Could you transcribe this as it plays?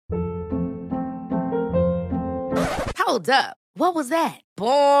Hold up. What was that?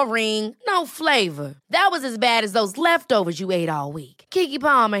 Boring. No flavor. That was as bad as those leftovers you ate all week. Keke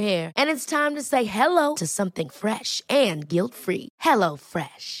Palmer here. And it's time to say hello to something fresh and guilt-free. Hello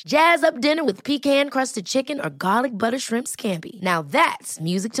Fresh. Jazz up dinner with pecan-crusted chicken or garlic butter shrimp scampi. Now that's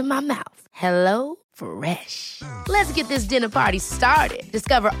music to my mouth. Hello Fresh. Let's get this dinner party started.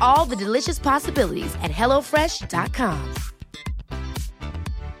 Discover all the delicious possibilities at hellofresh.com.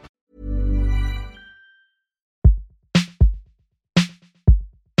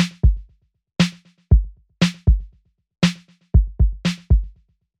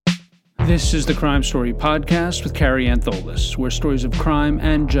 This is the Crime Story Podcast with Carrie Antholis, where stories of crime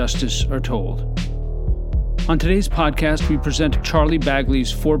and justice are told. On today's podcast, we present Charlie Bagley's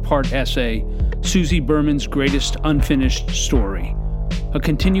four-part essay, Susie Berman's Greatest Unfinished Story, a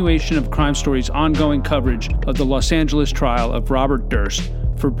continuation of Crime Story's ongoing coverage of the Los Angeles trial of Robert Durst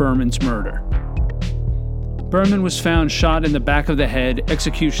for Berman's murder. Berman was found shot in the back of the head,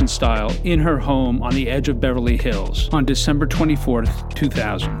 execution style, in her home on the edge of Beverly Hills on December 24,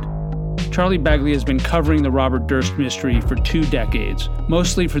 2000. Charlie Bagley has been covering the Robert Durst mystery for 2 decades,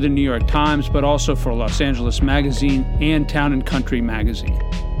 mostly for the New York Times, but also for Los Angeles Magazine and Town and Country Magazine.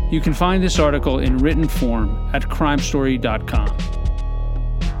 You can find this article in written form at crimestory.com.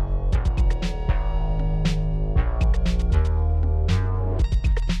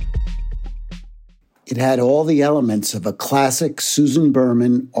 It had all the elements of a classic Susan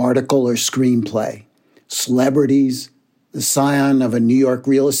Berman article or screenplay. Celebrities, the scion of a New York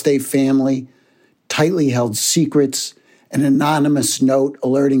real estate family, tightly held secrets, an anonymous note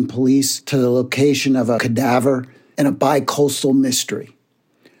alerting police to the location of a cadaver, and a bi-coastal mystery.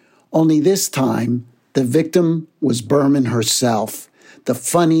 Only this time, the victim was Berman herself, the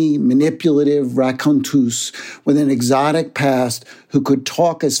funny, manipulative raconteuse with an exotic past who could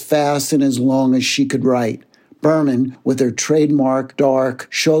talk as fast and as long as she could write. Berman, with her trademark dark,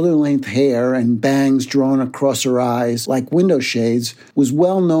 shoulder-length hair and bangs drawn across her eyes like window shades, was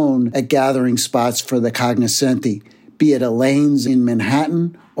well known at gathering spots for the cognoscenti, be it Elaine's in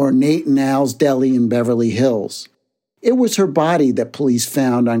Manhattan or Nate and Al's Deli in Beverly Hills. It was her body that police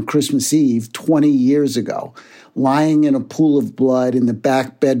found on Christmas Eve 20 years ago, lying in a pool of blood in the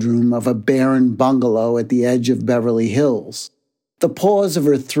back bedroom of a barren bungalow at the edge of Beverly Hills. The paws of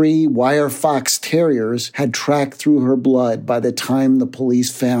her 3 wire fox terriers had tracked through her blood by the time the police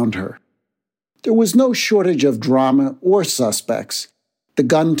found her. There was no shortage of drama or suspects. The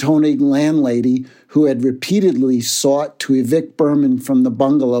gun-toting landlady who had repeatedly sought to evict Berman from the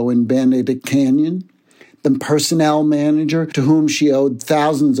bungalow in Benedict Canyon, the personnel manager to whom she owed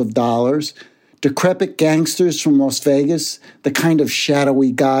thousands of dollars, decrepit gangsters from Las Vegas, the kind of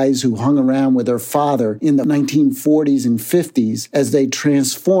shadowy guys who hung around with her father in the 1940s and 50s as they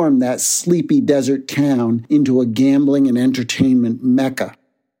transformed that sleepy desert town into a gambling and entertainment mecca.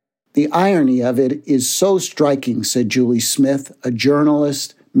 The irony of it is so striking, said Julie Smith, a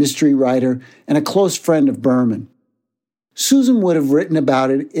journalist, mystery writer, and a close friend of Berman. Susan would have written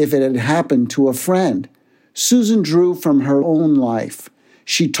about it if it had happened to a friend. Susan drew from her own life.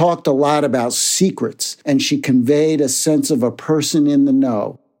 She talked a lot about secrets, and she conveyed a sense of a person in the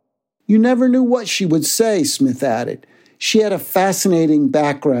know. You never knew what she would say, Smith added. She had a fascinating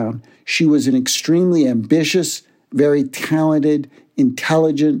background. She was an extremely ambitious, very talented,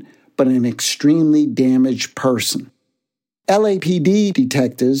 intelligent, but an extremely damaged person. LAPD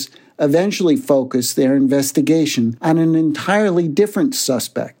detectives eventually focused their investigation on an entirely different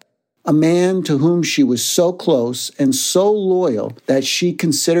suspect. A man to whom she was so close and so loyal that she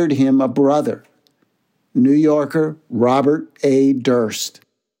considered him a brother. New Yorker Robert A. Durst.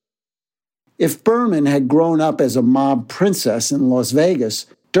 If Berman had grown up as a mob princess in Las Vegas,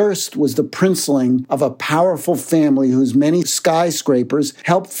 Durst was the princeling of a powerful family whose many skyscrapers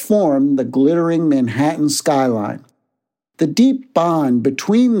helped form the glittering Manhattan skyline. The deep bond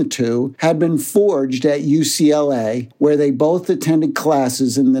between the two had been forged at UCLA, where they both attended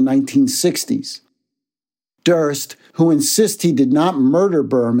classes in the 1960s. Durst, who insists he did not murder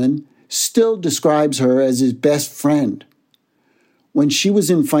Berman, still describes her as his best friend. When she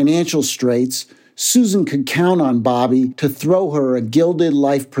was in financial straits, Susan could count on Bobby to throw her a gilded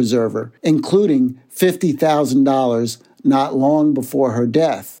life preserver, including $50,000 not long before her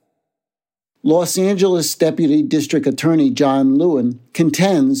death. Los Angeles Deputy District Attorney John Lewin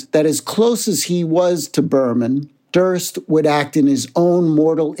contends that as close as he was to Berman, Durst would act in his own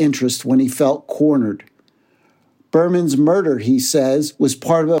mortal interest when he felt cornered. Berman's murder, he says, was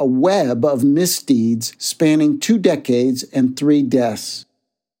part of a web of misdeeds spanning 2 decades and 3 deaths.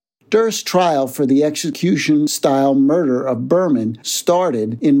 Durst's trial for the execution-style murder of Berman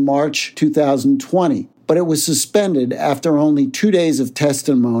started in March 2020, but it was suspended after only 2 days of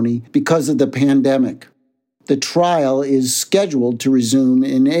testimony because of the pandemic. The trial is scheduled to resume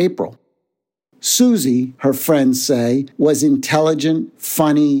in April. Susie, her friends say, was intelligent,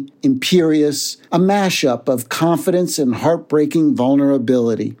 funny, imperious, a mashup of confidence and heartbreaking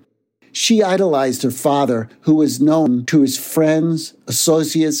vulnerability. She idolized her father, who was known to his friends,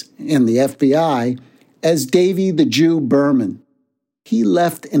 associates, and the FBI as Davy the Jew Berman. He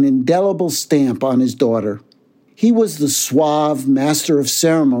left an indelible stamp on his daughter. He was the suave master of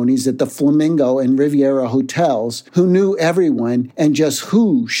ceremonies at the Flamingo and Riviera hotels who knew everyone and just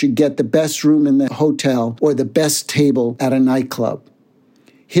who should get the best room in the hotel or the best table at a nightclub.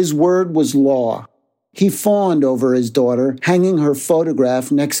 His word was law. He fawned over his daughter, hanging her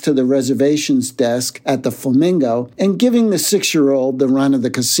photograph next to the reservations desk at the Flamingo and giving the 6-year-old the run of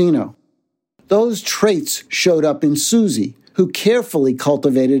the casino. Those traits showed up in Susie, who carefully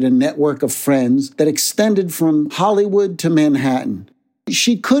cultivated a network of friends that extended from Hollywood to Manhattan.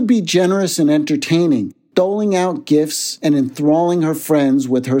 She could be generous and entertaining, doling out gifts and enthralling her friends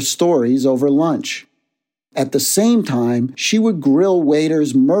with her stories over lunch. At the same time, she would grill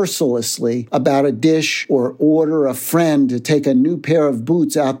waiters mercilessly about a dish or order a friend to take a new pair of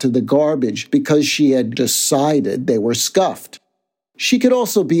boots out to the garbage because she had decided they were scuffed. She could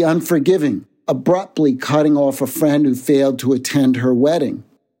also be unforgiving, abruptly cutting off a friend who failed to attend her wedding.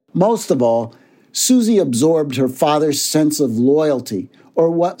 Most of all, Susie absorbed her father's sense of loyalty, or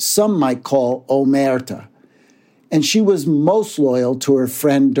what some might call omerta, and she was most loyal to her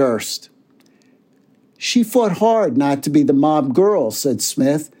friend Durst. She fought hard not to be the mob girl, said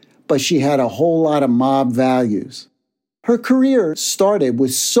Smith, but she had a whole lot of mob values. Her career started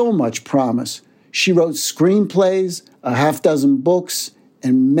with so much promise. She wrote screenplays, a half-dozen books,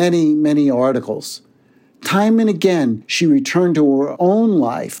 and many, many articles. Time and again, she returned to her own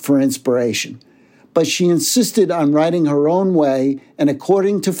life for inspiration, but she insisted on writing her own way, and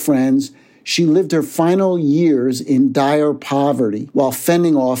according to friends, she lived her final years in dire poverty while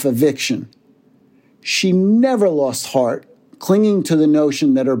fending off eviction. She never lost heart, clinging to the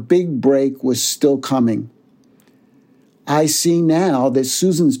notion that her big break was still coming. I see now that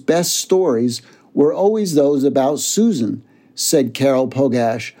Susan's best stories were always those about Susan, said Carol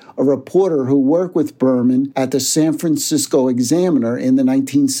Pogash, a reporter who worked with Berman at the San Francisco Examiner in the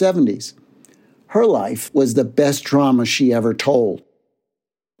 1970s. Her life was the best drama she ever told.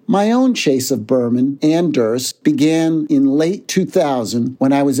 My own chase of Berman and Durst began in late 2000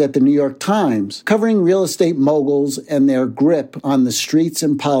 when I was at the New York Times, covering real estate moguls and their grip on the streets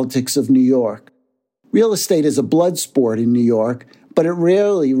and politics of New York. Real estate is a blood sport in New York, but it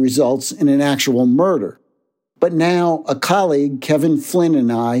rarely results in an actual murder. But now, a colleague, Kevin Flynn,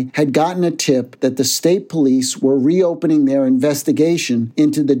 and I had gotten a tip that the state police were reopening their investigation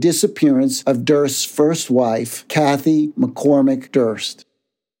into the disappearance of Durst's first wife, Kathy McCormick Durst.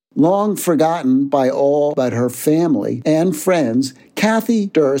 Long forgotten by all but her family and friends, Kathy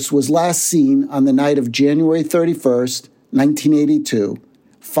Durst was last seen on the night of January 31st, 1982,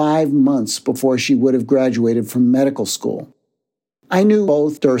 5 months before she would have graduated from medical school. I knew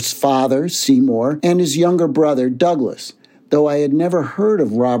both Durst's father, Seymour, and his younger brother, Douglas, though I had never heard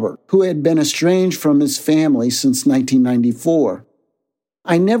of Robert, who had been estranged from his family since 1994.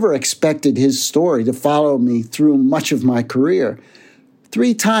 I never expected his story to follow me through much of my career.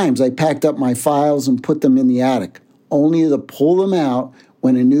 3 times I packed up my files and put them in the attic, only to pull them out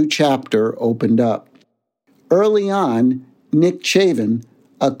when a new chapter opened up. Early on, Nick Chavin,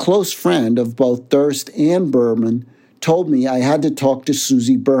 a close friend of both Durst and Berman, told me I had to talk to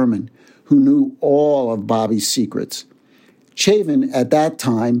Susie Berman, who knew all of Bobby's secrets. Chavin, at that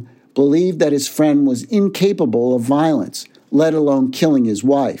time, believed that his friend was incapable of violence, let alone killing his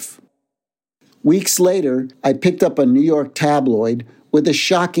wife. Weeks later, I picked up a New York tabloid with a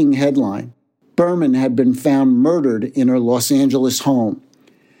shocking headline. Berman had been found murdered in her Los Angeles home.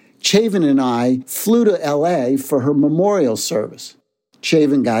 Chavin and I flew to L.A. for her memorial service.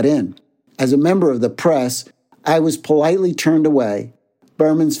 Chavin got in. As a member of the press, I was politely turned away.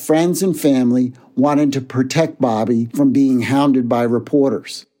 Berman's friends and family wanted to protect Bobby from being hounded by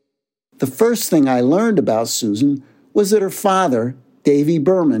reporters. The first thing I learned about Susan was that her father, Davy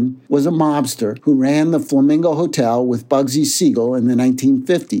Berman, was a mobster who ran the Flamingo Hotel with Bugsy Siegel in the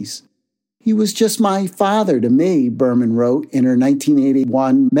 1950s. He was just my father to me, Berman wrote in her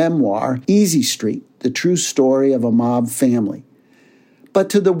 1981 memoir, Easy Street, The True Story of a Mob Family. But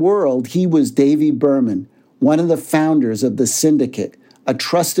to the world, he was Davy Berman, one of the founders of the Syndicate, a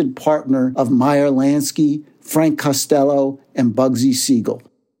trusted partner of Meyer Lansky, Frank Costello, and Bugsy Siegel.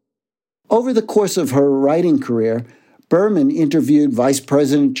 Over the course of her writing career, Berman interviewed Vice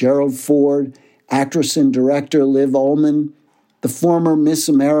President Gerald Ford, actress and director Liv Ullmann, the former Miss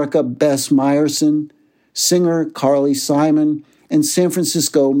America Bess Meyerson, singer Carly Simon, and San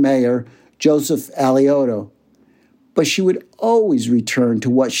Francisco Mayor Joseph Alioto. But she would always return to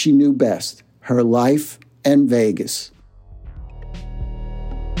what she knew best, her life and Vegas.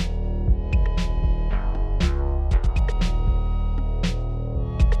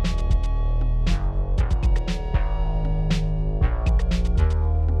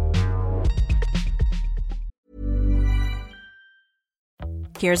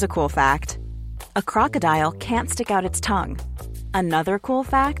 Here's a cool fact. A crocodile can't stick out its tongue. Another cool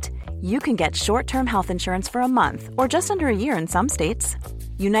fact, you can get short-term health insurance for a month or just under a year in some states.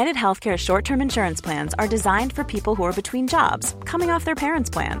 United Healthcare short-term insurance plans are designed for people who are between jobs, coming off their parents'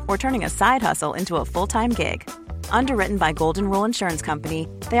 plan, or turning a side hustle into a full-time gig. Underwritten by Golden Rule Insurance Company,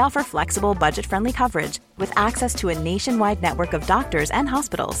 they offer flexible, budget-friendly coverage with access to a nationwide network of doctors and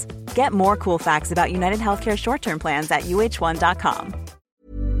hospitals. Get more cool facts about United Healthcare short-term plans at uh1.com.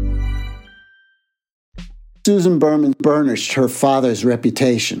 Susan Berman burnished her father's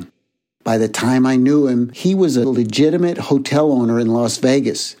reputation. By the time I knew him, he was a legitimate hotel owner in Las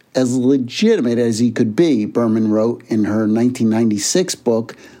Vegas, as legitimate as he could be, Berman wrote in her 1996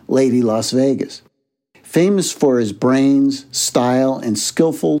 book, Lady Las Vegas. Famous for his brains, style, and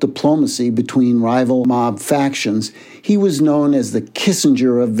skillful diplomacy between rival mob factions, he was known as the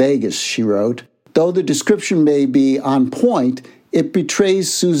Kissinger of Vegas, she wrote. Though the description may be on point, it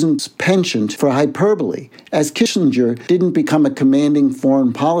betrays Susan's penchant for hyperbole, as Kissinger didn't become a commanding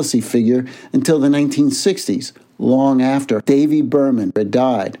foreign policy figure until the 1960s, long after Davy Berman had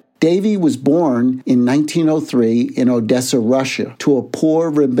died. Davy was born in 1903 in Odessa, Russia, to a poor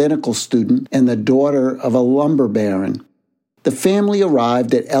rabbinical student and the daughter of a lumber baron. The family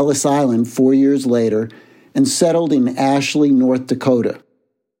arrived at Ellis Island 4 years later and settled in Ashley, North Dakota.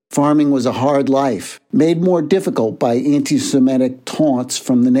 Farming was a hard life, made more difficult by anti-Semitic taunts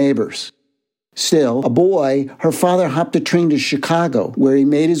from the neighbors. Still, a boy, her father hopped a train to Chicago, where he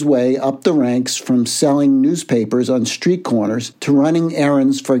made his way up the ranks from selling newspapers on street corners to running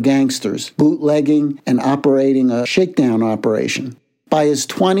errands for gangsters, bootlegging, and operating a shakedown operation. By his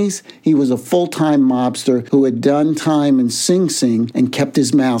 20s, he was a full-time mobster who had done time in Sing Sing and kept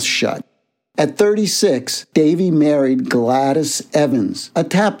his mouth shut. At 36, Davy married Gladys Evans, a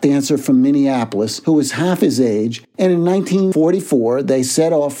tap dancer from Minneapolis who was half his age, and in 1944 they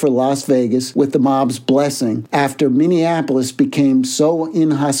set off for Las Vegas with the mob's blessing after Minneapolis became so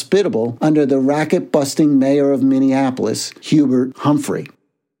inhospitable under the racket-busting mayor of Minneapolis, Hubert Humphrey.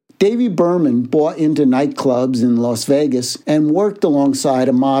 Davy Berman bought into nightclubs in Las Vegas and worked alongside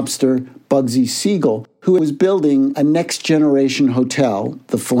a mobster, Bugsy Siegel, who was building a next-generation hotel,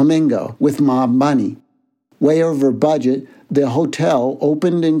 the Flamingo, with mob money. Way over budget, the hotel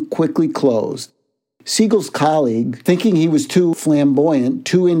opened and quickly closed. Siegel's colleague, thinking he was too flamboyant,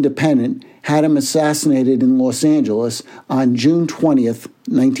 too independent, had him assassinated in Los Angeles on June 20th,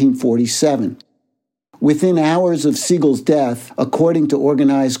 1947. Within hours of Siegel's death, according to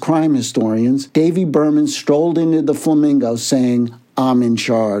organized crime historians, Davy Berman strolled into the Flamingo saying, "I'm in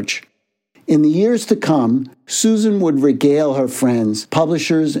charge." In the years to come, Susan would regale her friends,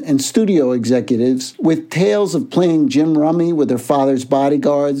 publishers, and studio executives with tales of playing Jim Rummy with her father's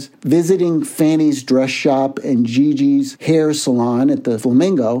bodyguards, visiting Fanny's dress shop and Gigi's hair salon at the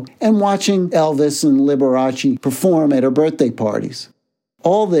Flamingo, and watching Elvis and Liberace perform at her birthday parties.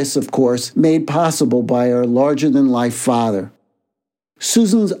 All this, of course, made possible by her larger-than-life father.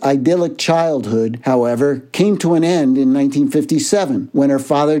 Susan's idyllic childhood, however, came to an end in 1957 when her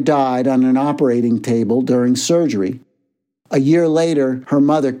father died on an operating table during surgery. A year later, her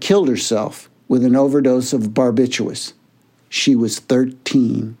mother killed herself with an overdose of barbiturates. She was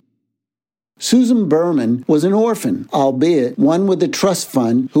 13. Susan Berman was an orphan, albeit one with a trust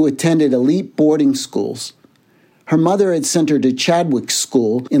fund who attended elite boarding schools. Her mother had sent her to Chadwick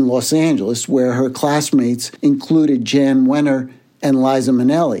School in Los Angeles, where her classmates included Jan Wenner and Liza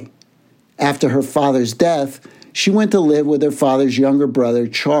Minnelli. After her father's death, she went to live with her father's younger brother,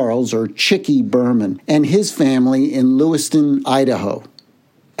 Charles, or Chicky Berman, and his family in Lewiston, Idaho.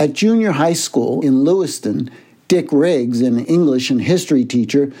 At junior high school in Lewiston, Dick Riggs, an English and history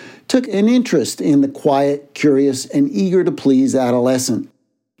teacher, took an interest in the quiet, curious, and eager-to-please adolescent.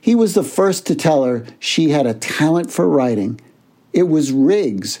 He was the first to tell her she had a talent for writing. It was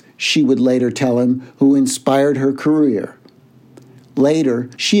Riggs, she would later tell him, who inspired her career. Later,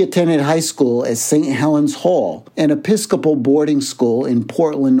 she attended high school at St. Helens Hall, an Episcopal boarding school in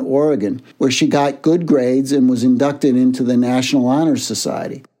Portland, Oregon, where she got good grades and was inducted into the National Honor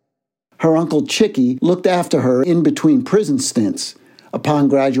Society. Her uncle Chicky looked after her in between prison stints, Upon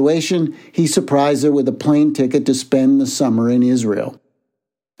graduation, he surprised her with a plane ticket to spend the summer in Israel.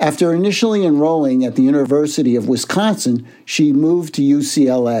 After initially enrolling at the University of Wisconsin, she moved to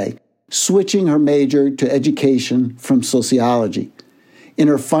UCLA, switching her major to education from sociology. In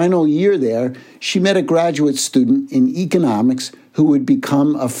her final year there, she met a graduate student in economics who would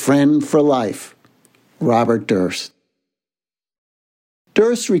become a friend for life, Robert Durst.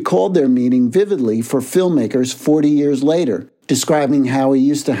 Durst recalled their meeting vividly for filmmakers 40 years later, describing how he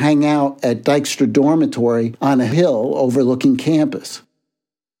used to hang out at Dykstra Dormitory on a hill overlooking campus.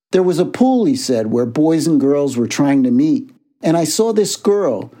 There was a pool, he said, where boys and girls were trying to meet, and I saw this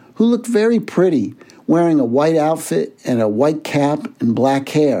girl who looked very pretty, wearing a white outfit and a white cap and black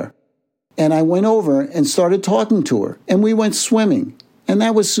hair. And I went over and started talking to her, and we went swimming, and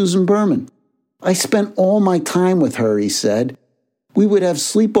that was Susan Berman. I spent all my time with her, he said. We would have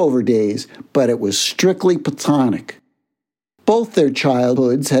sleepover days, but it was strictly platonic. Both their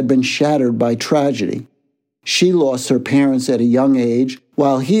childhoods had been shattered by tragedy. She lost her parents at a young age,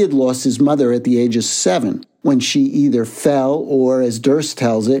 while he had lost his mother at the age of 7, when she either fell or, as Durst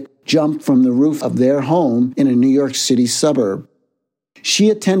tells it, jumped from the roof of their home in a New York City suburb. She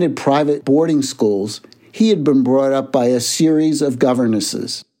attended private boarding schools. He had been brought up by a series of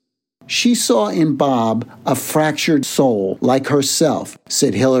governesses. She saw in Bob a fractured soul like herself,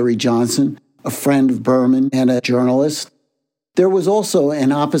 said Hillary Johnson, a friend of Berman and a journalist. There was also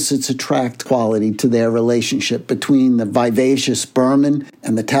an opposites attract quality to their relationship between the vivacious Berman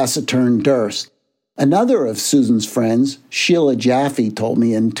and the taciturn Durst. Another of Susan's friends, Sheila Jaffe, told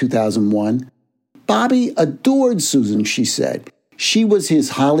me in 2001, Bobby adored Susan, she said. She was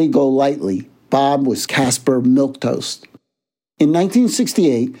his Holly Golightly. Bob was Casper Milquetoast. In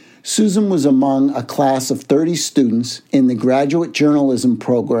 1968, Susan was among a class of 30 students in the graduate journalism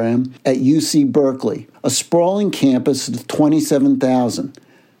program at UC Berkeley, a sprawling campus of 27,000.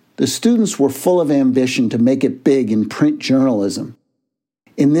 The students were full of ambition to make it big in print journalism.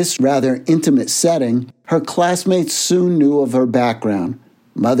 In this rather intimate setting, her classmates soon knew of her background.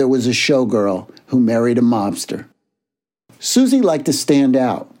 Mother was a showgirl who married a mobster. Susie liked to stand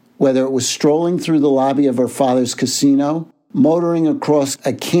out, whether it was strolling through the lobby of her father's casino, motoring across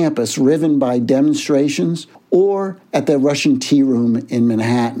a campus riven by demonstrations, or at the Russian Tea Room in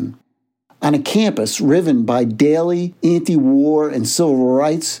Manhattan. On a campus riven by daily anti-war and civil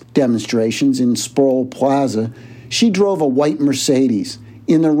rights demonstrations in Sproul Plaza, she drove a white Mercedes.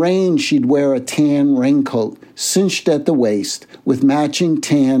 In the rain, she'd wear a tan raincoat, cinched at the waist, with matching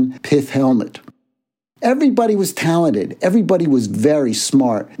tan pith helmet. Everybody was talented. Everybody was very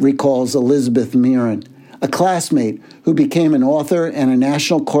smart, recalls Elizabeth Mirren, a classmate who became an author and a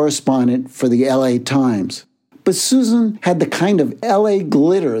national correspondent for the LA Times. But Susan had the kind of LA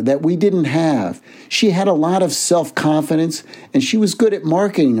glitter that we didn't have. She had a lot of self-confidence, and she was good at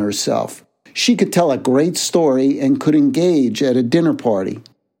marketing herself. She could tell a great story and could engage at a dinner party.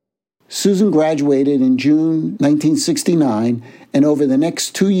 Susan graduated in June 1969, and over the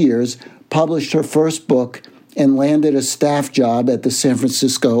next 2 years published her first book and landed a staff job at the San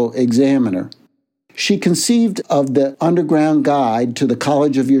Francisco Examiner. She conceived of the Underground Guide to the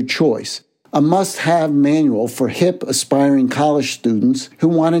College of Your Choice, a must-have manual for hip, aspiring college students who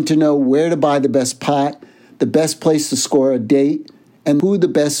wanted to know where to buy the best pot, the best place to score a date, and who the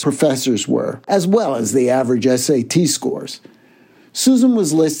best professors were, as well as the average SAT scores. Susan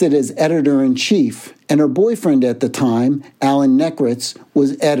was listed as editor-in-chief, and her boyfriend at the time, Alan Nekritz,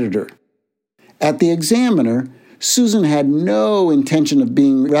 was editor. At the Examiner, Susan had no intention of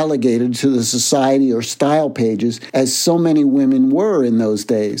being relegated to the society or style pages, as so many women were in those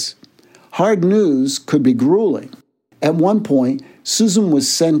days. Hard news could be grueling. At one point, Susan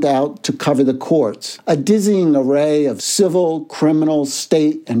was sent out to cover the courts, a dizzying array of civil, criminal,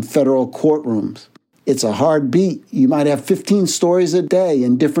 state, and federal courtrooms. It's a hard beat. You might have 15 stories a day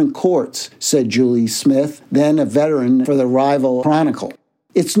in different courts, said Julie Smith, then a veteran for the rival Chronicle.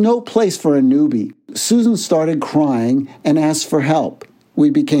 It's no place for a newbie. Susan started crying and asked for help. We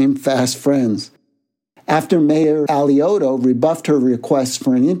became fast friends. After Mayor Alioto rebuffed her request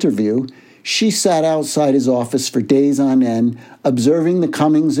for an interview, she sat outside his office for days on end, observing the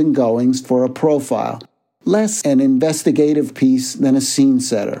comings and goings for a profile, less an investigative piece than a scene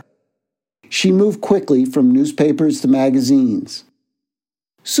setter. She moved quickly from newspapers to magazines.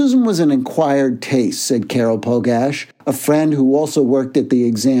 Susan was an acquired taste, said Carol Pogash, a friend who also worked at the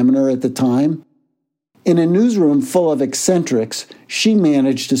Examiner at the time. In a newsroom full of eccentrics, she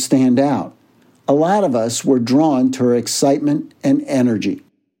managed to stand out. A lot of us were drawn to her excitement and energy.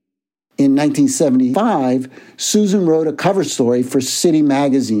 In 1975, Susan wrote a cover story for City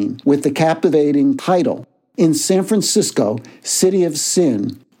magazine with the captivating title, In San Francisco, City of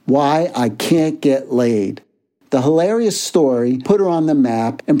Sin, Why I Can't Get Laid. The hilarious story put her on the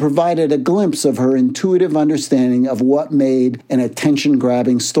map and provided a glimpse of her intuitive understanding of what made an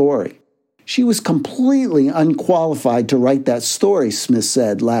attention-grabbing story. She was completely unqualified to write that story, Smith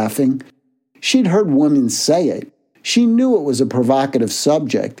said, laughing. She'd heard women say it. She knew it was a provocative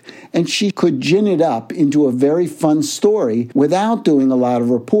subject, and she could gin it up into a very fun story without doing a lot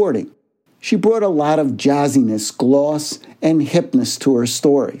of reporting. She brought a lot of jazziness, gloss, and hipness to her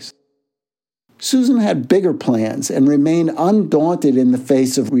stories. Susan had bigger plans and remained undaunted in the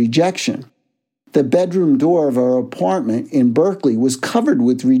face of rejection. The bedroom door of her apartment in Berkeley was covered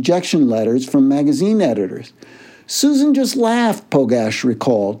with rejection letters from magazine editors. Susan just laughed, Pogash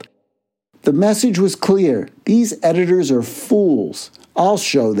recalled. The message was clear. These editors are fools. I'll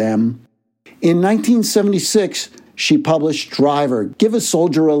show them. In 1976, she published Driver, Give a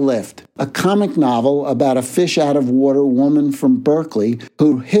Soldier a Lift, a comic novel about a fish-out-of-water woman from Berkeley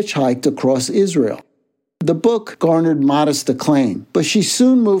who hitchhiked across Israel. The book garnered modest acclaim, but she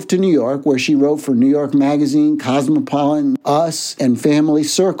soon moved to New York, where she wrote for New York Magazine, Cosmopolitan, Us, and Family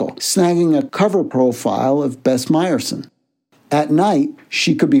Circle, snagging a cover profile of Bess Meyerson. At night,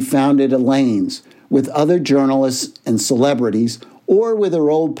 she could be found at Elaine's, with other journalists and celebrities, or with her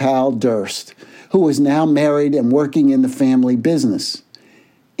old pal Durst, who was now married and working in the family business.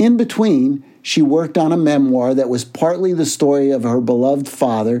 In between, she worked on a memoir that was partly the story of her beloved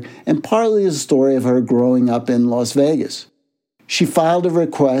father and partly the story of her growing up in Las Vegas. She filed a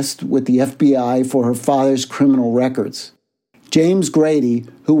request with the FBI for her father's criminal records. James Grady,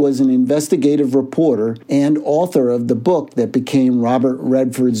 who was an investigative reporter and author of the book that became Robert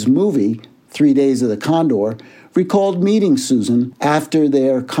Redford's movie, 3 Days of the Condor, recalled meeting Susan after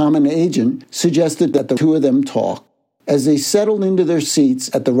their common agent suggested that the two of them talk. As they settled into their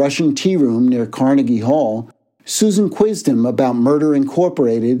seats at the Russian Tea Room near Carnegie Hall, Susan quizzed him about Murder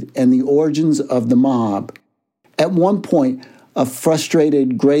Incorporated and the origins of the mob. At one point, a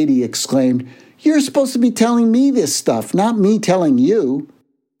frustrated Grady exclaimed, "You're supposed to be telling me this stuff, not me telling you."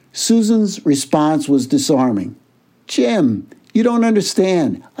 Susan's response was disarming. "Jim, you don't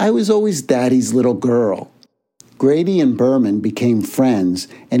understand. I was always Daddy's little girl." Grady and Berman became friends,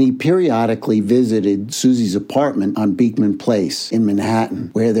 and he periodically visited Susie's apartment on Beekman Place in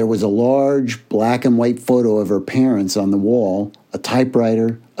Manhattan, where there was a large black and white photo of her parents on the wall, a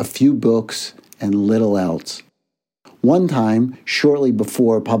typewriter, a few books, and little else. One time, shortly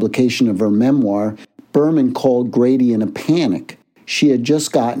before publication of her memoir, Berman called Grady in a panic. She had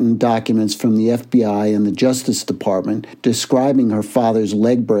just gotten documents from the FBI and the Justice Department describing her father's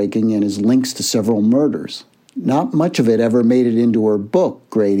leg breaking and his links to several murders. Not much of it ever made it into her book,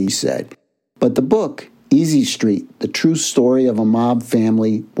 Grady said. But the book, Easy Street, The True Story of a Mob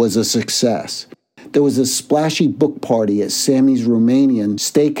Family, was a success. There was a splashy book party at Sammy's Romanian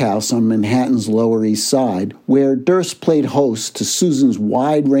steakhouse on Manhattan's Lower East Side, where Durst played host to Susan's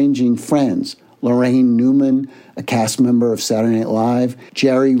wide-ranging friends, Lorraine Newman, a cast member of Saturday Night Live,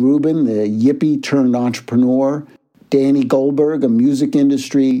 Jerry Rubin, the yippie-turned-entrepreneur, Danny Goldberg, a music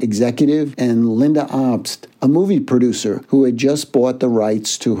industry executive, and Linda Obst, a movie producer who had just bought the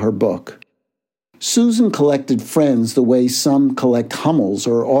rights to her book. Susan collected friends the way some collect Hummels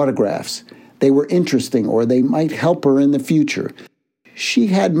or autographs. They were interesting, or they might help her in the future. She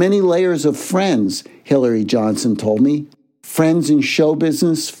had many layers of friends, Hillary Johnson told me. Friends in show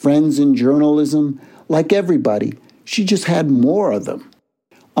business, friends in journalism. Like everybody, she just had more of them.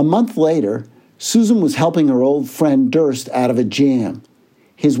 A month later, Susan was helping her old friend Durst out of a jam.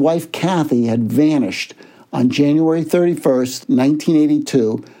 His wife Kathy had vanished on January 31st,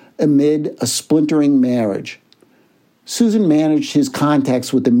 1982, amid a splintering marriage. Susan managed his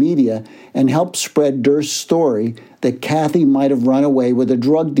contacts with the media and helped spread Durst's story that Kathy might have run away with a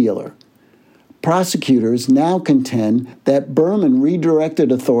drug dealer. Prosecutors now contend that Berman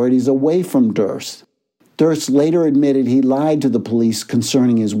redirected authorities away from Durst. Durst later admitted he lied to the police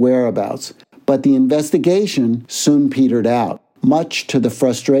concerning his whereabouts, but the investigation soon petered out, much to the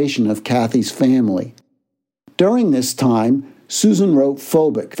frustration of Kathy's family. During this time, Susan wrote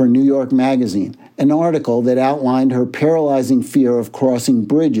Phobic for New York Magazine, an article that outlined her paralyzing fear of crossing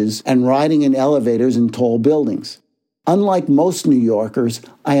bridges and riding in elevators in tall buildings. "Unlike most New Yorkers,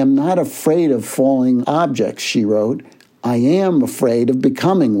 I am not afraid of falling objects," she wrote. "I am afraid of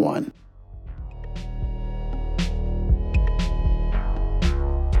becoming one."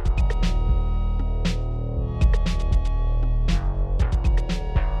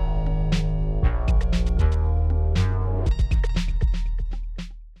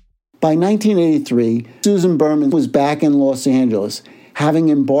 By 1983, Susan Berman was back in Los Angeles, having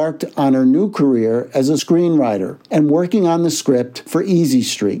embarked on her new career as a screenwriter and working on the script for Easy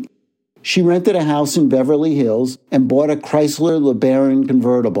Street. She rented a house in Beverly Hills and bought a Chrysler LeBaron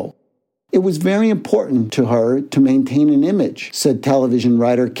convertible. It was very important to her to maintain an image, said television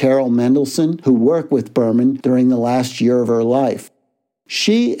writer Carol Mendelsohn, who worked with Berman during the last year of her life.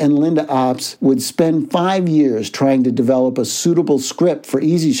 She and Linda Opps would spend 5 years trying to develop a suitable script for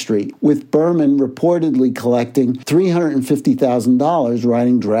Easy Street, with Berman reportedly collecting $350,000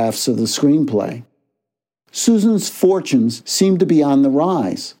 writing drafts of the screenplay. Susan's fortunes seemed to be on the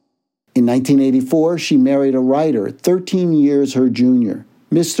rise. In 1984, she married a writer 13 years her junior,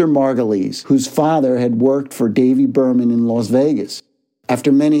 Mr. Margulies, whose father had worked for Davy Berman in Las Vegas.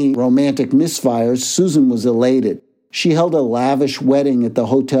 After many romantic misfires, Susan was elated. She held a lavish wedding at the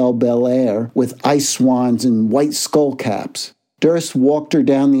Hotel Bel Air with ice swans and white skull caps. Durst walked her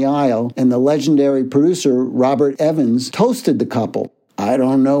down the aisle, and the legendary producer, Robert Evans, toasted the couple. "I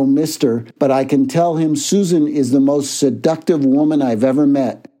don't know, mister, but I can tell him Susan is the most seductive woman I've ever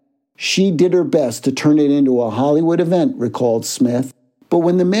met. She did her best to turn it into a Hollywood event," recalled Smith. But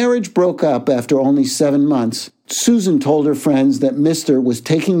when the marriage broke up after only 7 months, Susan told her friends that Mr. was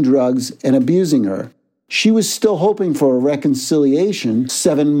taking drugs and abusing her. She was still hoping for a reconciliation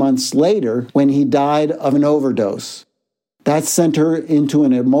 7 months later when he died of an overdose. That sent her into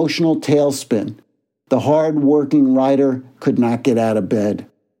an emotional tailspin. The hard-working writer could not get out of bed.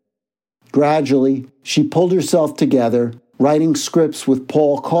 Gradually, she pulled herself together, writing scripts with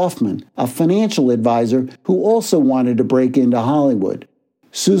Paul Kaufman, a financial advisor who also wanted to break into Hollywood.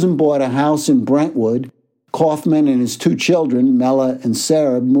 Susan bought a house in Brentwood. Kaufman and his 2 children, Mela and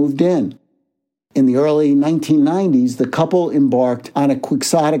Sarah, moved in. In the early 1990s, the couple embarked on a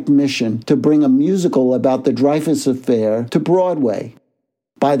quixotic mission to bring a musical about the Dreyfus Affair to Broadway.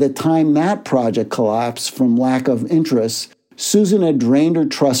 By the time that project collapsed from lack of interest, Susan had drained her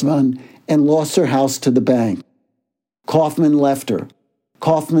trust fund and lost her house to the bank. Kaufman left her.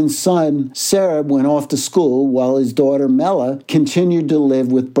 Kaufman's son, Sarah, went off to school while his daughter, Mela, continued to live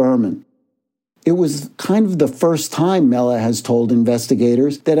with Berman. It was kind of the first time, Mela has told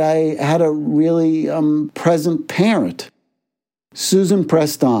investigators, that I had a really present parent. Susan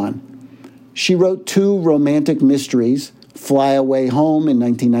pressed on. She wrote 2 romantic mysteries, Fly Away Home in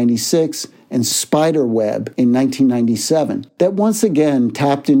 1996 and Spiderweb in 1997, that once again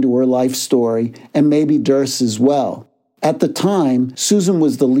tapped into her life story and maybe Durst's as well. At the time, Susan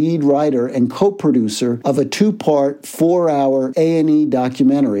was the lead writer and co-producer of a 2-part, 4-hour A&E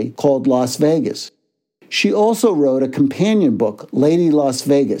documentary called Las Vegas. She also wrote a companion book, Lady Las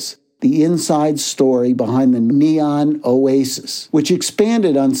Vegas, the inside story behind the Neon Oasis, which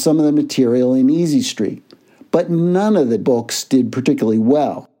expanded on some of the material in Easy Street. But none of the books did particularly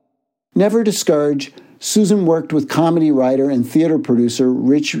well. Never discouraged, Susan worked with comedy writer and theater producer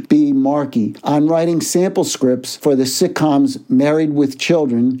Rich B. Markey on writing sample scripts for the sitcoms Married with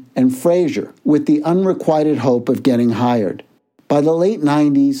Children and Frasier, with the unrequited hope of getting hired. By the late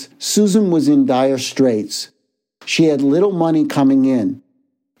 90s, Susan was in dire straits. She had little money coming in.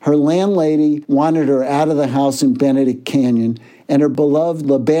 Her landlady wanted her out of the house in Benedict Canyon, and her beloved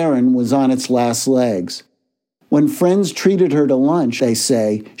LeBaron was on its last legs. When friends treated her to lunch, they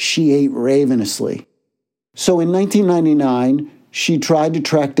say, she ate ravenously. So in 1999, she tried to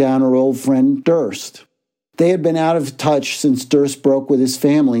track down her old friend Durst. They had been out of touch since Durst broke with his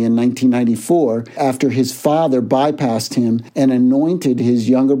family in 1994 after his father bypassed him and anointed his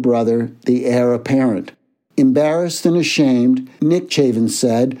younger brother the heir apparent. Embarrassed and ashamed, Nick Chavin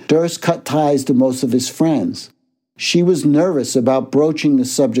said, Durst cut ties to most of his friends. She was nervous about broaching the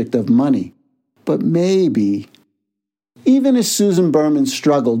subject of money. But maybe... Even as Susan Berman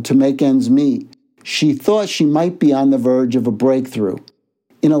struggled to make ends meet, she thought she might be on the verge of a breakthrough.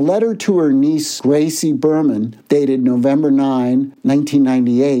 In a letter to her niece, Gracie Berman, dated November 9,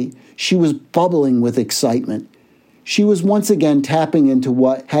 1998, she was bubbling with excitement. She was once again tapping into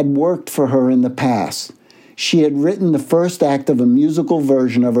what had worked for her in the past. She had written the first act of a musical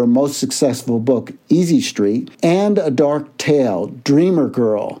version of her most successful book, Easy Street, and a dark tale, Dreamer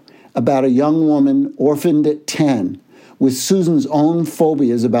Girl, about a young woman orphaned at 10, with Susan's own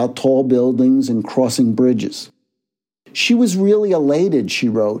phobias about tall buildings and crossing bridges. She was really elated, she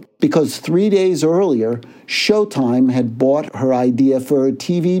wrote, because 3 days earlier, Showtime had bought her idea for a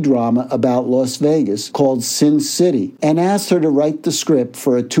TV drama about Las Vegas called Sin City and asked her to write the script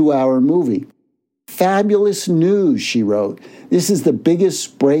for a 2-hour movie. Fabulous news, she wrote. This is the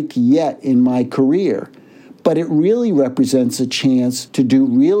biggest break yet in my career, but it really represents a chance to do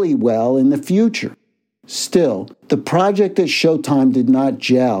really well in the future. Still, the project at Showtime did not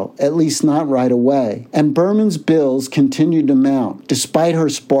gel, at least not right away, and Berman's bills continued to mount, despite her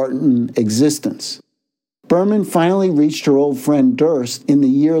Spartan existence. Berman finally reached her old friend Durst in the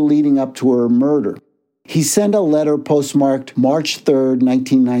year leading up to her murder. He sent a letter postmarked March 3,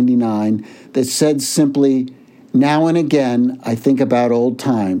 1999, that said simply, "Now and again, I think about old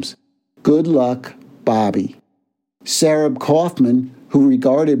times. Good luck, Bobby." Sareb Kaufman, who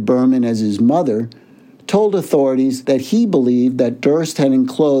regarded Berman as his mother, told authorities that he believed that Durst had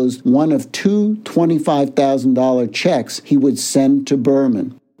enclosed one of two $25,000 checks he would send to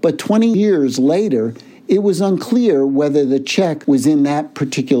Berman. But 20 years later, it was unclear whether the check was in that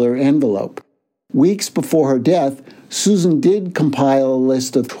particular envelope. Weeks before her death, Susan did compile a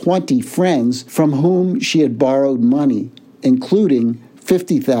list of 20 friends from whom she had borrowed money, including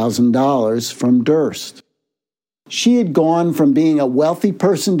 $50,000 from Durst. She had gone from being a wealthy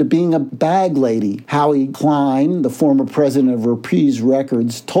person to being a bag lady, Howie Klein, the former president of Reprise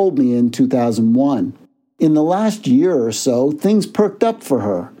Records, told me in 2001. In the last year or so, things perked up for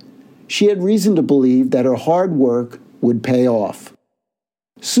her. She had reason to believe that her hard work would pay off.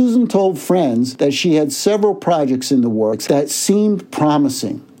 Susan told friends that she had several projects in the works that seemed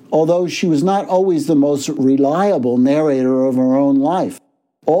promising, although she was not always the most reliable narrator of her own life.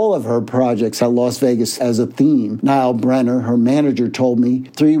 All of her projects had Las Vegas as a theme, Niall Brenner, her manager, told me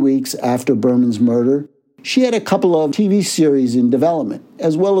 3 weeks after Berman's murder. She had a couple of TV series in development,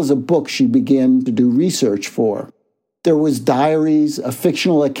 as well as a book she began to do research for. There was Diaries, a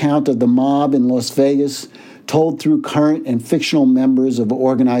fictional account of the mob in Las Vegas, told through current and fictional members of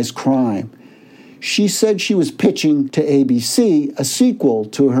organized crime. She said she was pitching to ABC a sequel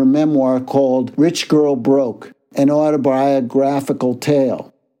to her memoir called Rich Girl Broke, an autobiographical tale.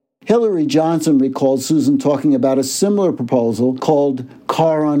 Hillary Johnson recalled Susan talking about a similar proposal called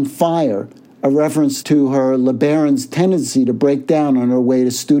Car on Fire, a reference to her LeBaron's tendency to break down on her way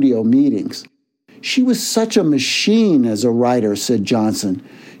to studio meetings. "She was such a machine as a writer," said Johnson.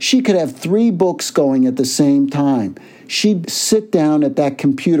 "She could have 3 books going at the same time. She'd sit down at that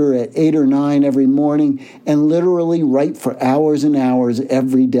computer at 8 or 9 every morning and literally write for hours and hours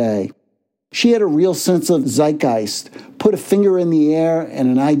every day. She had a real sense of zeitgeist, put a finger in the air and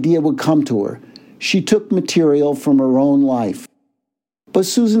an idea would come to her. She took material from her own life." But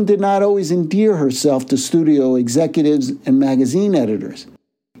Susan did not always endear herself to studio executives and magazine editors.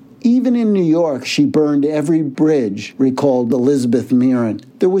 Even in New York, she burned every bridge, recalled Elizabeth Mirren.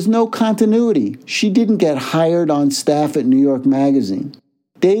 There was no continuity. She didn't get hired on staff at New York Magazine.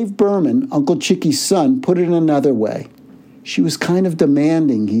 Dave Berman, Uncle Chicky's son, put it another way. She was kind of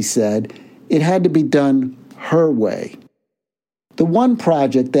demanding, he said. It had to be done her way. The one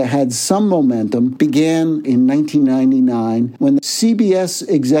project that had some momentum began in 1999 when the CBS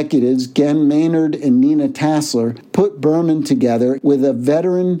executives Gen Maynard and Nina Tassler put Berman together with a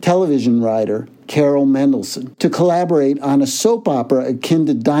veteran television writer, Carol Mendelsohn, to collaborate on a soap opera akin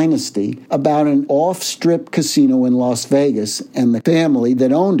to Dynasty about an off-strip casino in Las Vegas and the family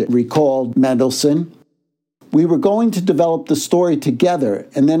that owned it, recalled Mendelsohn. "We were going to develop the story together,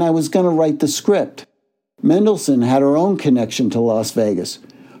 and then I was going to write the script." Mendelsohn had her own connection to Las Vegas.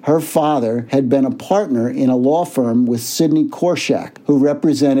 Her father had been a partner in a law firm with Sidney Korshak, who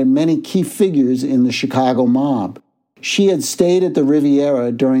represented many key figures in the Chicago mob. She had stayed at the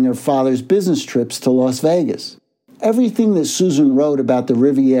Riviera during her father's business trips to Las Vegas. Everything that Susan wrote about the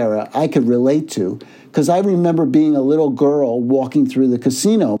Riviera I could relate to, because I remember being a little girl walking through the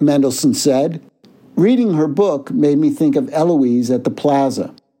casino, Mendelsohn said. Reading her book made me think of Eloise at the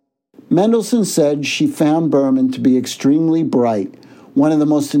Plaza. Mendelsohn said she found Berman to be extremely bright, one of the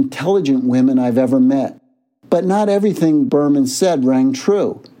most intelligent women I've ever met. But not everything Berman said rang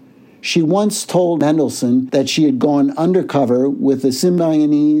true. She once told Mendelsohn that she had gone undercover with the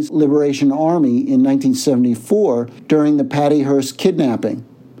Symbionese Liberation Army in 1974 during the Patty Hearst kidnapping.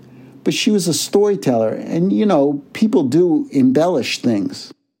 But she was a storyteller, and, people do embellish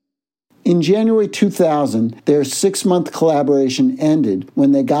things. In January 2000, their 6-month collaboration ended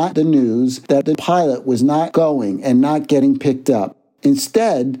when they got the news that the pilot was not going and not getting picked up.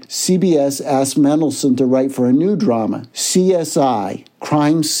 Instead, CBS asked Mendelsohn to write for a new drama, CSI,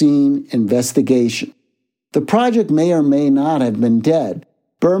 Crime Scene Investigation. The project may or may not have been dead.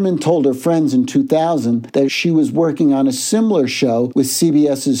 Berman told her friends in 2000 that she was working on a similar show with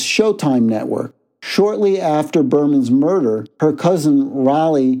CBS's Showtime network. Shortly after Berman's murder, her cousin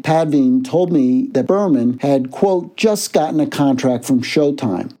Raleigh Padveen told me that Berman had, quote, just gotten a contract from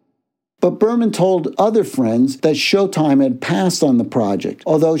Showtime. But Berman told other friends that Showtime had passed on the project,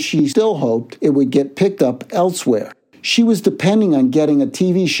 although she still hoped it would get picked up elsewhere. She was depending on getting a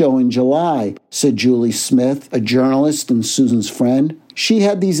TV show in July, said Julie Smith, a journalist and Susan's friend. She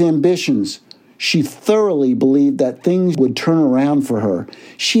had these ambitions. She thoroughly believed that things would turn around for her.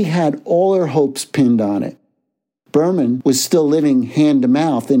 She had all her hopes pinned on it. Berman was still living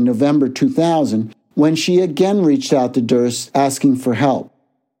hand-to-mouth in November 2000 when she again reached out to Durst asking for help.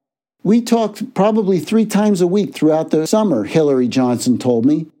 We talked probably 3 times a week throughout the summer, Hillary Johnson told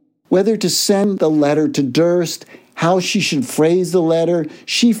me. Whether to send the letter to Durst, how she should phrase the letter,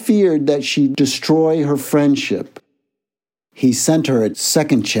 she feared that she'd destroy her friendship. He sent her a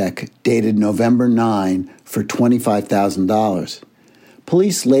second check dated November 9 for $25,000.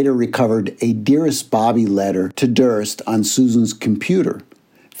 Police later recovered a Dearest Bobby letter to Durst on Susan's computer,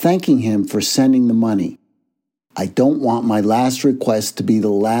 thanking him for sending the money. I don't want my last request to be the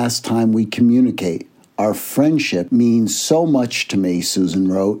last time we communicate. Our friendship means so much to me,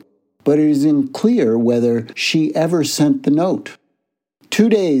 Susan wrote, but it is unclear whether she ever sent the note. 2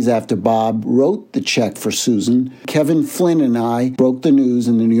 days after Bob wrote the check for Susan, Kevin Flynn and I broke the news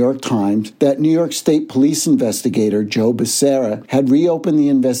in the New York Times that New York State Police investigator Joe Becerra had reopened the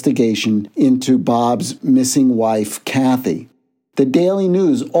investigation into Bob's missing wife, Kathy. The Daily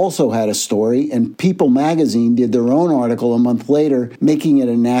News also had a story, and People magazine did their own article a month later, making it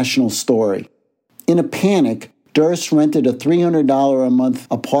a national story. In a panic, Durst rented a $300 a month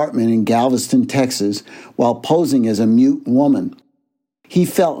apartment in Galveston, Texas, while posing as a mute woman. He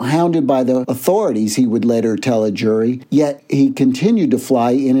felt hounded by the authorities, he would later tell a jury, yet he continued to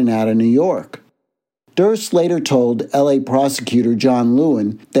fly in and out of New York. Durst later told L.A. prosecutor John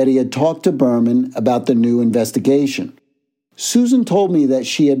Lewin that he had talked to Berman about the new investigation. Susan told me that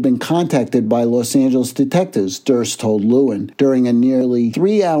she had been contacted by Los Angeles detectives, Durst told Lewin, during a nearly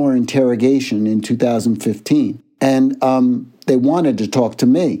 3-hour interrogation in 2015, and they wanted to talk to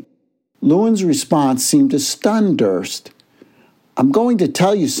me. Lewin's response seemed to stun Durst. I'm going to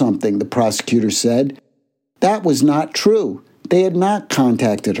tell you something, the prosecutor said. That was not true. They had not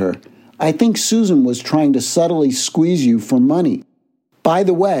contacted her. I think Susan was trying to subtly squeeze you for money. By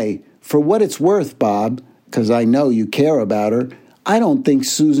the way, for what it's worth, Bob, because I know you care about her, I don't think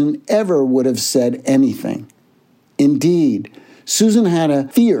Susan ever would have said anything. Indeed, Susan had a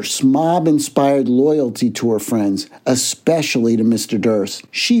fierce, mob-inspired loyalty to her friends, especially to Mr. Durst.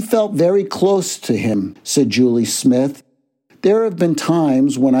 She felt very close to him, said Julie Smith. There have been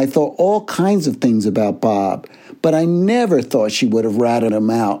times when I thought all kinds of things about Bob, but I never thought she would have ratted him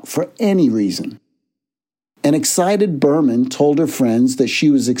out for any reason. An excited Berman told her friends that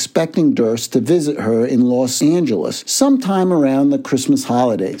she was expecting Durst to visit her in Los Angeles sometime around the Christmas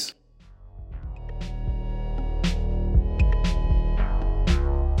holidays.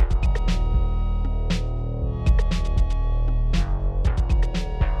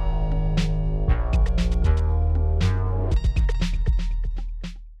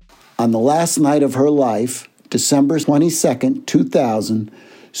 On the last night of her life, December 22, 2000,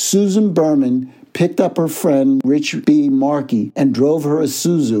 Susan Berman picked up her friend Rich B. Markey and drove her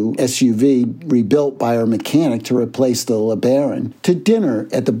Isuzu SUV rebuilt by her mechanic to replace the LeBaron to dinner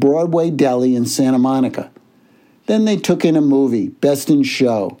at the Broadway Deli in Santa Monica. Then they took in a movie, Best in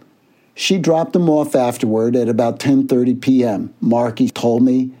Show. She dropped them off afterward at about 10:30 p.m., Markey told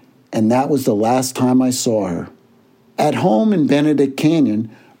me, and that was the last time I saw her. At home in Benedict Canyon,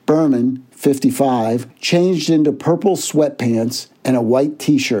 Berman, 55, changed into purple sweatpants and a white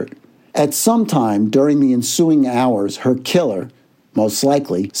T-shirt. At some time during the ensuing hours, her killer, most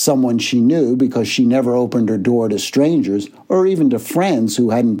likely someone she knew because she never opened her door to strangers or even to friends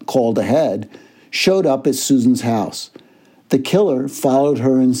who hadn't called ahead, showed up at Susan's house. The killer followed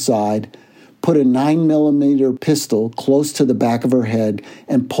her inside, put a 9mm pistol close to the back of her head,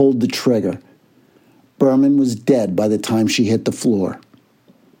 and pulled the trigger. Berman was dead by the time she hit the floor.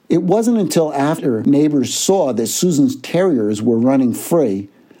 It wasn't until after neighbors saw that Susan's terriers were running free,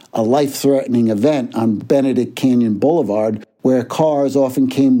 a life-threatening event on Benedict Canyon Boulevard where cars often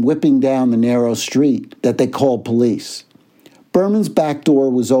came whipping down the narrow street, that they called police. Berman's back door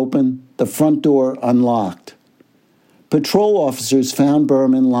was open, the front door unlocked. Patrol officers found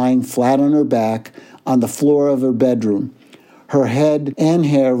Berman lying flat on her back on the floor of her bedroom, her head and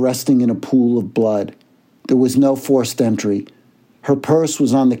hair resting in a pool of blood. There was no forced entry. Her purse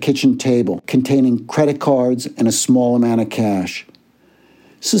was on the kitchen table, containing credit cards and a small amount of cash.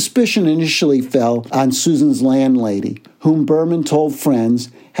 Suspicion initially fell on Susan's landlady, whom Berman told friends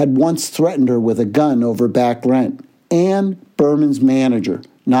had once threatened her with a gun over back rent, and Berman's manager,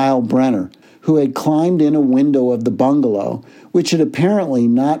 Niall Brenner, who had climbed in a window of the bungalow, which had apparently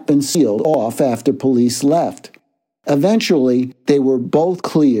not been sealed off after police left. Eventually, they were both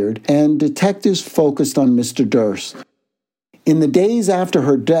cleared, and detectives focused on Mr. Durst. In the days after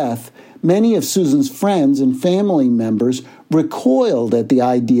her death, many of Susan's friends and family members recoiled at the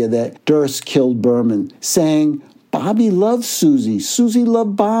idea that Durst killed Berman, saying, "Bobby loved Susie. Susie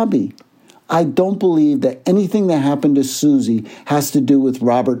loved Bobby." I don't believe that anything that happened to Susie has to do with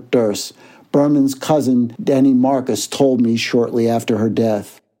Robert Durst, Berman's cousin Denny Marcus told me shortly after her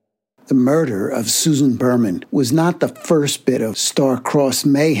death. The murder of Susan Berman was not the first bit of star-crossed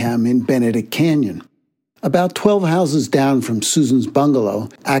mayhem in Benedict Canyon. About 12 houses down from Susan's bungalow,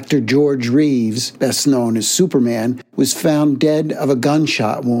 actor George Reeves, best known as Superman, was found dead of a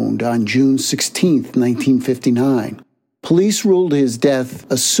gunshot wound on June 16, 1959. Police ruled his death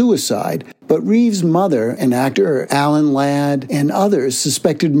a suicide, but Reeves' mother and actor Alan Ladd and others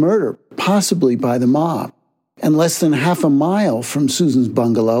suspected murder, possibly by the mob. And less than half a mile from Susan's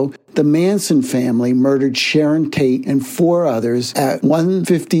bungalow, the Manson family murdered Sharon Tate and 4 others at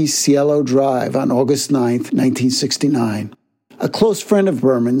 150 Cielo Drive on August 9, 1969. A close friend of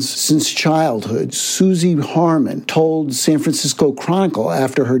Berman's since childhood, Susie Harmon, told San Francisco Chronicle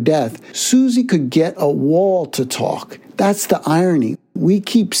after her death, Susie could get a wall to talk. That's the irony. We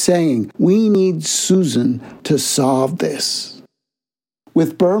keep saying we need Susan to solve this.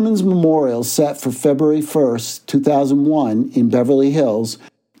 With Berman's memorial set for February 1st, 2001 in Beverly Hills,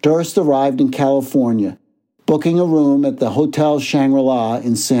 Durst arrived in California, booking a room at the Hotel Shangri-La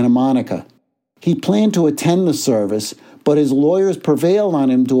in Santa Monica. He planned to attend the service, but his lawyers prevailed on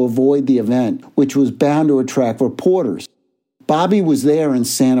him to avoid the event, which was bound to attract reporters. Bobby was there in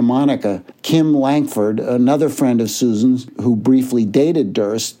Santa Monica. Kim Langford, another friend of Susan's, who briefly dated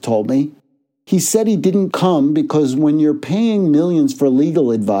Durst, told me. He said he didn't come because when you're paying millions for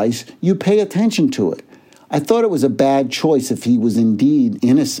legal advice, you pay attention to it. I thought it was a bad choice if he was indeed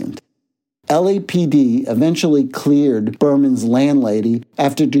innocent. LAPD eventually cleared Berman's landlady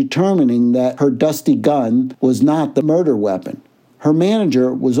after determining that her dusty gun was not the murder weapon. Her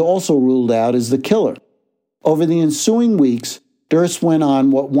manager was also ruled out as the killer. Over the ensuing weeks, Durst went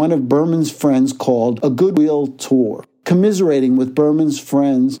on what one of Berman's friends called a goodwill tour, commiserating with Berman's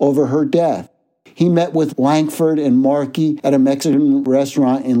friends over her death. He met with Langford and Markey at a Mexican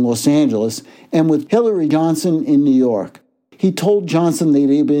restaurant in Los Angeles and with Hillary Johnson in New York. He told Johnson that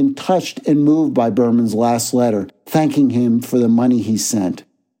he had been touched and moved by Berman's last letter, thanking him for the money he sent.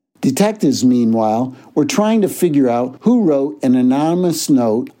 Detectives, meanwhile, were trying to figure out who wrote an anonymous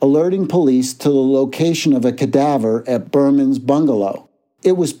note alerting police to the location of a cadaver at Berman's bungalow.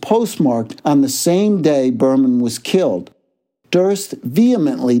 It was postmarked on the same day Berman was killed. Durst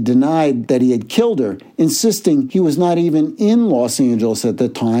vehemently denied that he had killed her, insisting he was not even in Los Angeles at the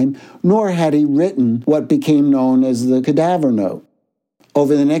time, nor had he written what became known as the cadaver note.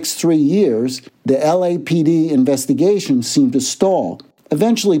 Over the next 3 years, the LAPD investigation seemed to stall,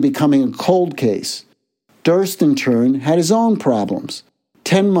 eventually becoming a cold case. Durst, in turn, had his own problems.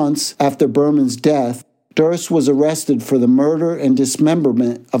 10 months after Berman's death, Durst was arrested for the murder and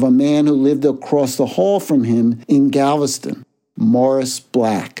dismemberment of a man who lived across the hall from him in Galveston, Morris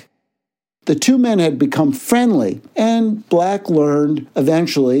Black. The two men had become friendly, and Black learned,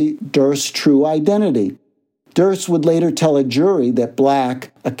 eventually, Durst's true identity. Durst would later tell a jury that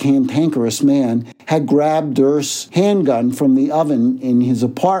Black, a cantankerous man, had grabbed Durst's handgun from the oven in his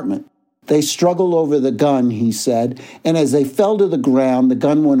apartment. They struggled over the gun, he said, and as they fell to the ground, the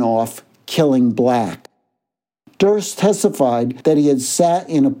gun went off, killing Black. Durst testified that he had sat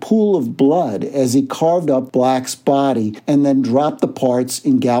in a pool of blood as he carved up Black's body and then dropped the parts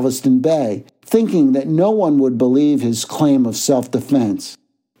in Galveston Bay, thinking that no one would believe his claim of self-defense.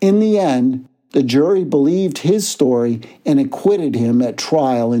 In the end, the jury believed his story and acquitted him at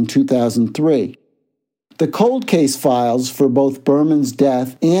trial in 2003. The cold case files for both Berman's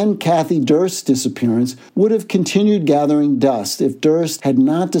death and Kathy Durst's disappearance would have continued gathering dust if Durst had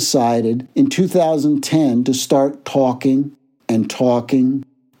not decided in 2010 to start talking and talking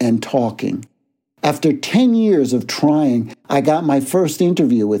and talking. After 10 years of trying, I got my first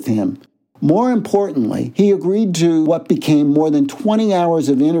interview with him. More importantly, he agreed to what became more than 20 hours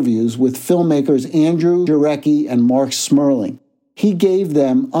of interviews with filmmakers Andrew Jarecki and Mark Smerling. He gave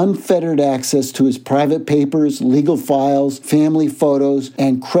them unfettered access to his private papers, legal files, family photos,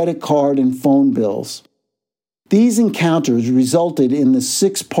 and credit card and phone bills. These encounters resulted in the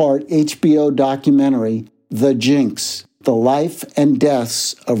 6-part HBO documentary, The Jinx, The Life and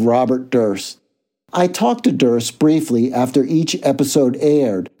Deaths of Robert Durst. I talked to Durst briefly after each episode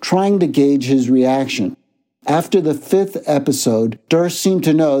aired, trying to gauge his reaction. After the 5th episode, Durst seemed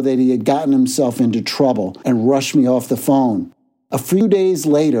to know that he had gotten himself into trouble and rushed me off the phone. A few days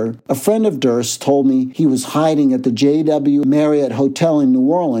later, a friend of Durst told me he was hiding at the JW Marriott Hotel in New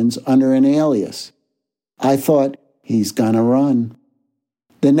Orleans under an alias. I thought, he's gonna run.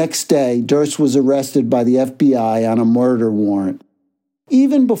 The next day, Durst was arrested by the FBI on a murder warrant.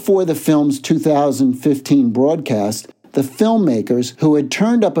 Even before the film's 2015 broadcast, the filmmakers, who had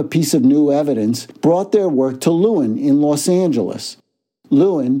turned up a piece of new evidence, brought their work to Lewin in Los Angeles.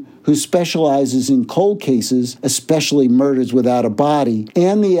 Lewin, who specializes in cold cases, especially murders without a body,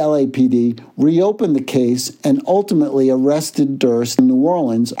 and the LAPD reopened the case and ultimately arrested Durst in New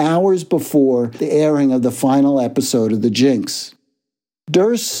Orleans hours before the airing of the final episode of The Jinx.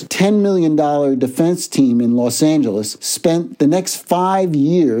 Durst's $10 million defense team in Los Angeles spent the next 5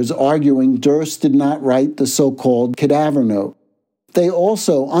 years arguing Durst did not write the so-called cadaver note. They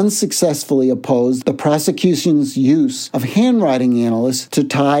also unsuccessfully opposed the prosecution's use of handwriting analysts to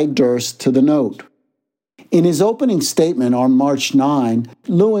tie Durst to the note. In his opening statement on March 9,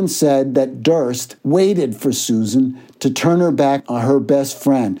 Lewin said that Durst waited for Susan to turn her back on her best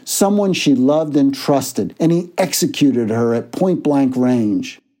friend, someone she loved and trusted, and he executed her at point-blank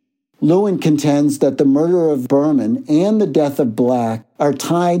range. Lewin contends that the murder of Berman and the death of Black are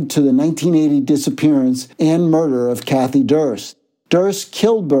tied to the 1980 disappearance and murder of Kathy Durst. Durst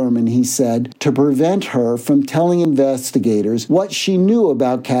killed Berman, he said, to prevent her from telling investigators what she knew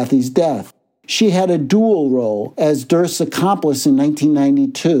about Kathy's death. She had a dual role as Durst's accomplice in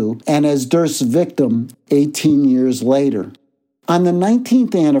 1992 and as Durst's victim 18 years later. On the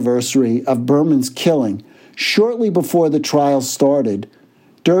 19th anniversary of Berman's killing, shortly before the trial started,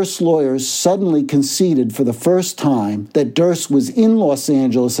 Durst's lawyers suddenly conceded for the first time that Durst was in Los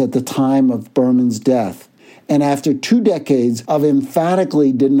Angeles at the time of Berman's death. And after 2 decades of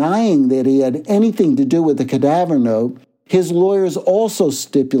emphatically denying that he had anything to do with the cadaver note, his lawyers also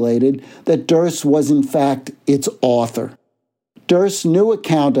stipulated that Durst was in fact its author. Durst's new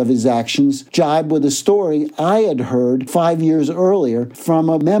account of his actions jibed with a story I had heard 5 years earlier from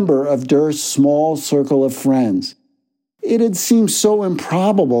a member of Durst's small circle of friends. It had seemed so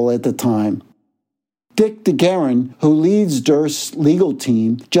improbable at the time. Dick DeGuerin, who leads Durst's legal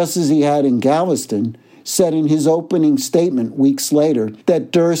team, just as he had in Galveston, said in his opening statement weeks later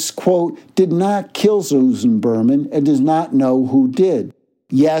that Durst, quote, did not kill Susan Berman and does not know who did.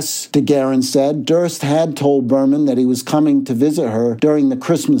 Yes, DeGuerin said, Durst had told Berman that he was coming to visit her during the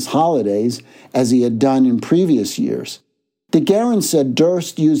Christmas holidays, as he had done in previous years. DeGuerin said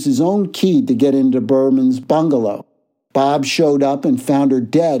Durst used his own key to get into Berman's bungalow. Bob showed up and found her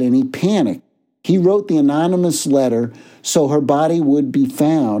dead, and he panicked. He wrote the anonymous letter so her body would be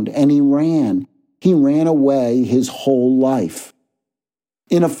found, and he ran. He ran away his whole life.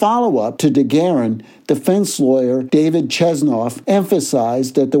 In a follow-up to DeGuerin, defense lawyer David Chesnoff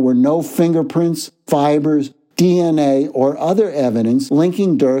emphasized that there were no fingerprints, fibers, DNA, or other evidence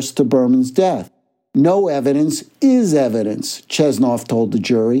linking Durst to Berman's death. No evidence is evidence, Chesnoff told the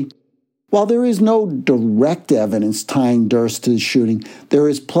jury. While there is no direct evidence tying Durst to the shooting, there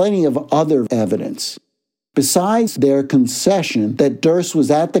is plenty of other evidence. Besides their concession that Durst was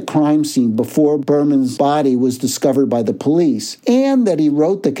at the crime scene before Berman's body was discovered by the police, and that he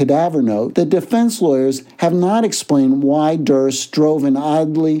wrote the cadaver note, the defense lawyers have not explained why Durst drove an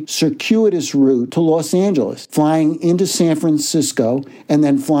oddly circuitous route to Los Angeles, flying into San Francisco and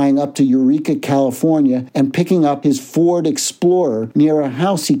then flying up to Eureka, California, and picking up his Ford Explorer near a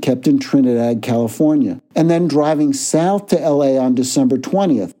house he kept in Trinidad, California, and then driving south to LA on December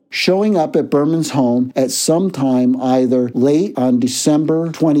 20th. Showing up at Berman's home at some time either late on December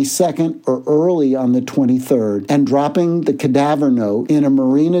 22nd or early on the 23rd, and dropping the cadaver note in a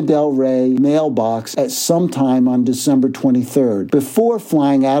Marina del Rey mailbox at some time on December 23rd, before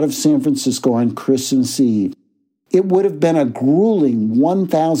flying out of San Francisco on Christmas Eve. It would have been a grueling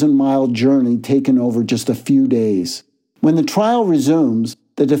 1,000-mile journey taken over just a few days. When the trial resumes,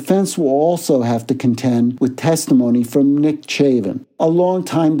 the defense will also have to contend with testimony from Nick Chavin, a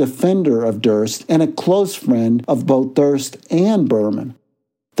longtime defender of Durst and a close friend of both Durst and Berman.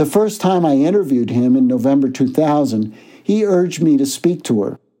 The first time I interviewed him in November 2000, he urged me to speak to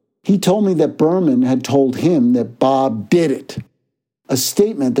her. He told me that Berman had told him that Bob did it, a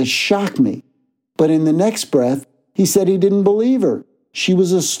statement that shocked me. But in the next breath, he said he didn't believe her. She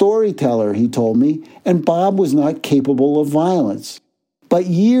was a storyteller, he told me, and Bob was not capable of violence. But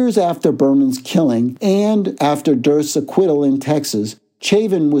years after Berman's killing and after Durst's acquittal in Texas,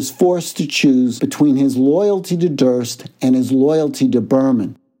 Chavin was forced to choose between his loyalty to Durst and his loyalty to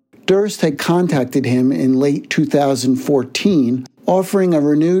Berman. Durst had contacted him in late 2014, offering a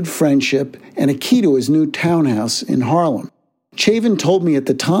renewed friendship and a key to his new townhouse in Harlem. Chavin told me at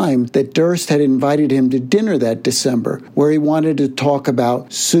the time that Durst had invited him to dinner that December, where he wanted to talk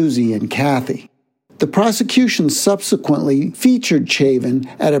about Susie and Kathy. The prosecution subsequently featured Chavin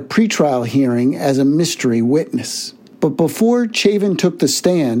at a pretrial hearing as a mystery witness. But before Chavin took the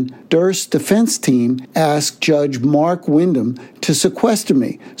stand, Durst's defense team asked Judge Mark Wyndham to sequester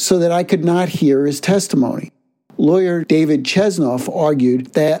me so that I could not hear his testimony. Lawyer David Chesnoff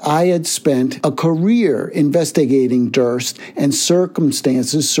argued that I had spent a career investigating Durst and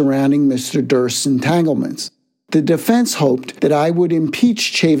circumstances surrounding Mr. Durst's entanglements. The defense hoped that I would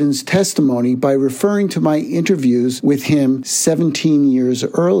impeach Chavin's testimony by referring to my interviews with him 17 years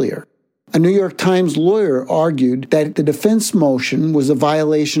earlier. A New York Times lawyer argued that the defense motion was a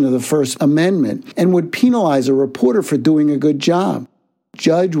violation of the First Amendment and would penalize a reporter for doing a good job.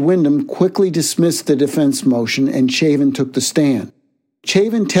 Judge Wyndham quickly dismissed the defense motion and Chavin took the stand.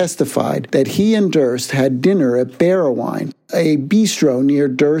 Chavin testified that he and Durst had dinner at Barrowine, a bistro near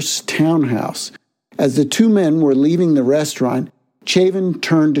Durst's townhouse. As the two men were leaving the restaurant, Chavin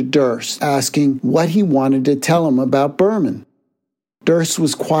turned to Durst, asking what he wanted to tell him about Berman. Durst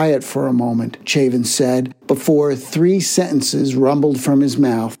was quiet for a moment, Chavin said, before 3 sentences rumbled from his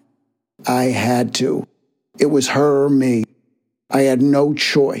mouth. I had to. It was her or me. I had no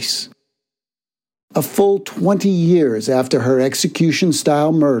choice. A full 20 years after her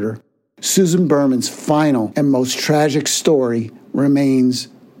execution-style murder, Susan Berman's final and most tragic story remains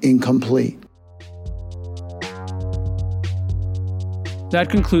incomplete. That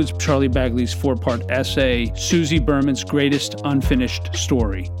concludes Charlie Bagley's 4-part essay, Susie Berman's Greatest Unfinished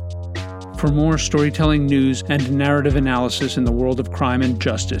Story. For more storytelling news and narrative analysis in the world of crime and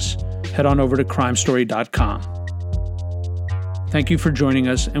justice, head on over to crimestory.com. Thank you for joining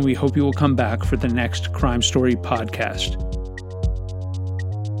us, and we hope you will come back for the next Crime Story podcast.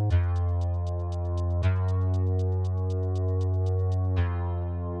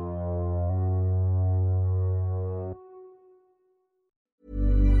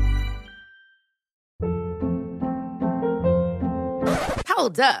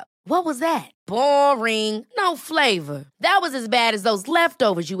 Hold up. What was that? Boring. No flavor. That was as bad as those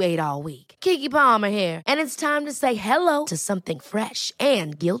leftovers you ate all week. Keke Palmer here, and it's time to say hello to something fresh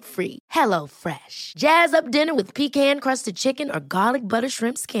and guilt-free. HelloFresh. Jazz up dinner with pecan-crusted chicken or garlic butter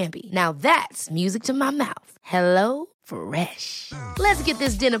shrimp scampi. Now that's music to my mouth. HelloFresh. Let's get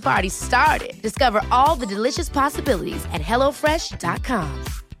this dinner party started. Discover all the delicious possibilities at HelloFresh.com.